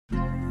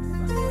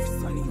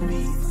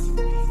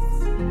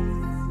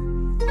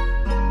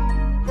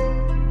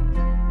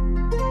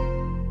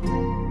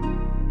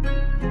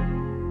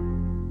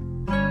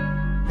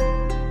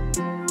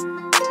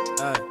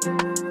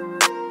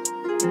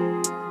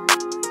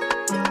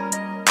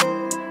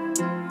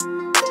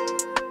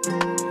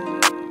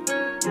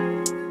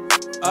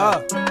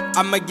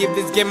I'ma give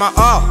this game my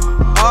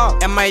all.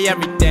 Am I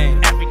everything?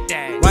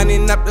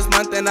 Running up this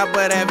month and I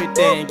put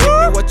everything. Give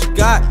me what you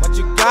got,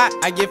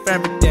 I give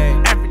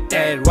everything.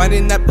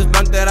 Running up this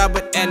month that I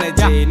put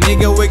energy.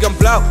 Nigga, we gon'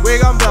 blow.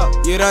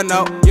 You don't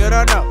know.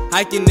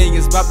 Hiking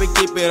niggas, but we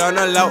keep it on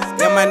the low.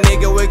 Yeah, my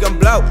nigga, we gon'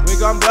 blow.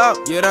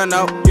 You don't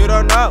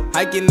know.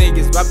 Hiking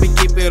niggas, but we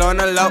keep it on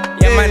the low.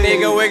 Yeah, my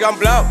nigga, we gon'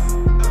 blow.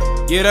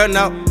 You don't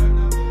know.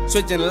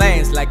 Switching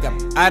lanes like I'm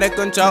out of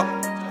control.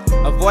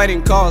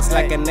 Avoiding calls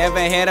like I never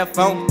had a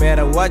phone.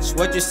 Better watch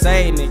what you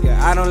say, nigga,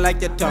 I don't like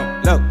your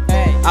tone. Look,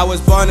 I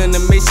was born on a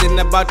mission,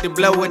 about to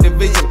blow with a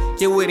vision.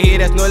 Kill with here,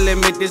 there's no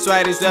limit, that's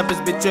why these rappers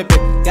be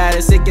tripping. Got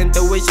a sick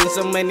intuition,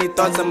 so many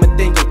thoughts I'm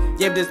thinking.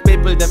 Give these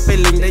people the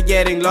feeling, they're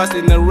getting lost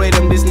in the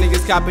rhythm. These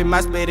niggas copy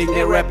my spitting,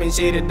 they rapping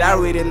shit that I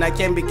reading. I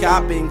can't be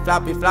copying,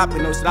 floppy,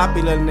 no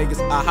sloppy little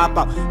niggas. I hop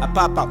out, I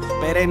pop out,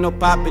 but ain't no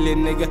popular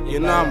nigga. You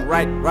know I'm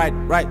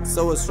right,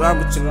 so what's wrong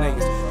with you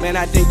niggas? Man,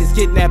 I think it's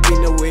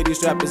kidnapping the way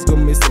these rappers go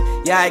missing.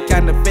 Yeah, I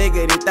kinda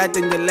figured it, I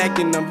think you're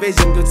lacking on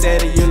vision. To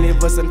set the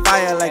universe on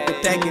fire like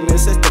attacking the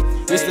system.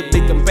 Used to be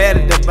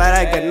competitive, but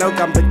I got no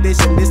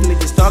competition. This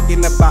niggas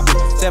talking about me,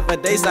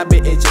 7 days I be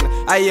itching.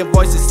 I hear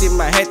voices in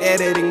my head,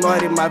 editing more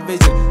in my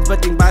vision.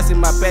 Spitting bars in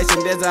my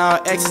passion, that's how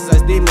I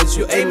exercise demons.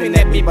 You aiming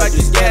at me, but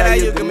you scared how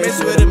you can mess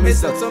with a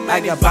missile.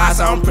 I got bars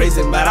on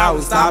prison, but I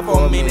won't stop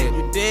for a minute.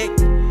 You dig?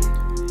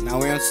 Now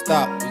we don't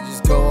stop, we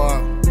just go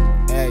on.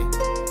 Hey,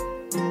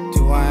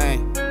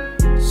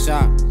 2-1,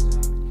 shot,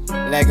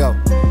 let go.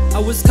 I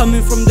was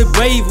coming from the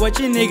grave,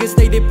 watching niggas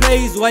stay their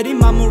place. Why did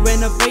mama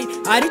renovate?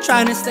 I did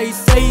tryna stay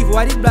safe.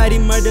 Why did bloody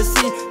murder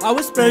scene? I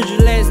was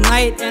spurging last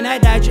night and I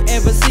died you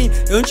ever seen.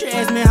 Don't you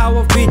ask me how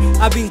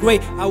I've been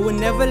great. I will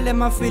never let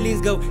my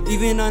feelings go,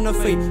 even on a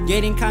fate.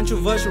 Getting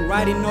controversial,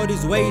 riding all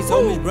these ways.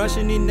 Homies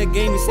brushing in the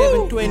game,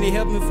 720,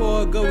 help me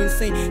before I go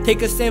insane.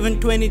 Take a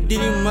 720,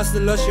 did you must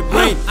have lost your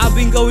brain. I've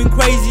been going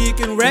crazy, you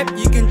can rap,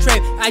 you can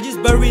trap. I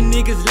just bury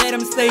niggas, let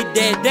them stay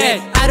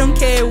dead. I don't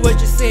care what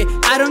you say,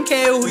 I don't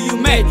care who you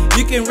met.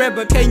 You can rap,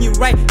 but can you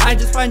write? I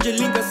just find your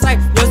link aside.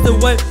 What's the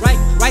word? Right.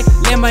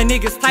 Let my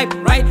niggas type,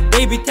 right?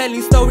 They be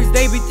telling stories,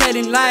 they be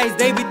telling lies.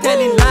 They be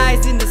telling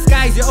lies in the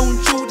skies. Your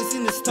own truth is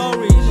in the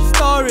story.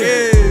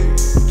 Yeah.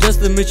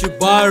 Just to meet you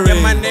barring.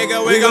 Yeah, my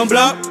nigga, we gon'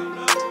 blow.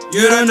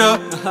 You don't know.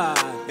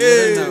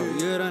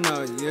 You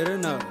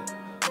don't know.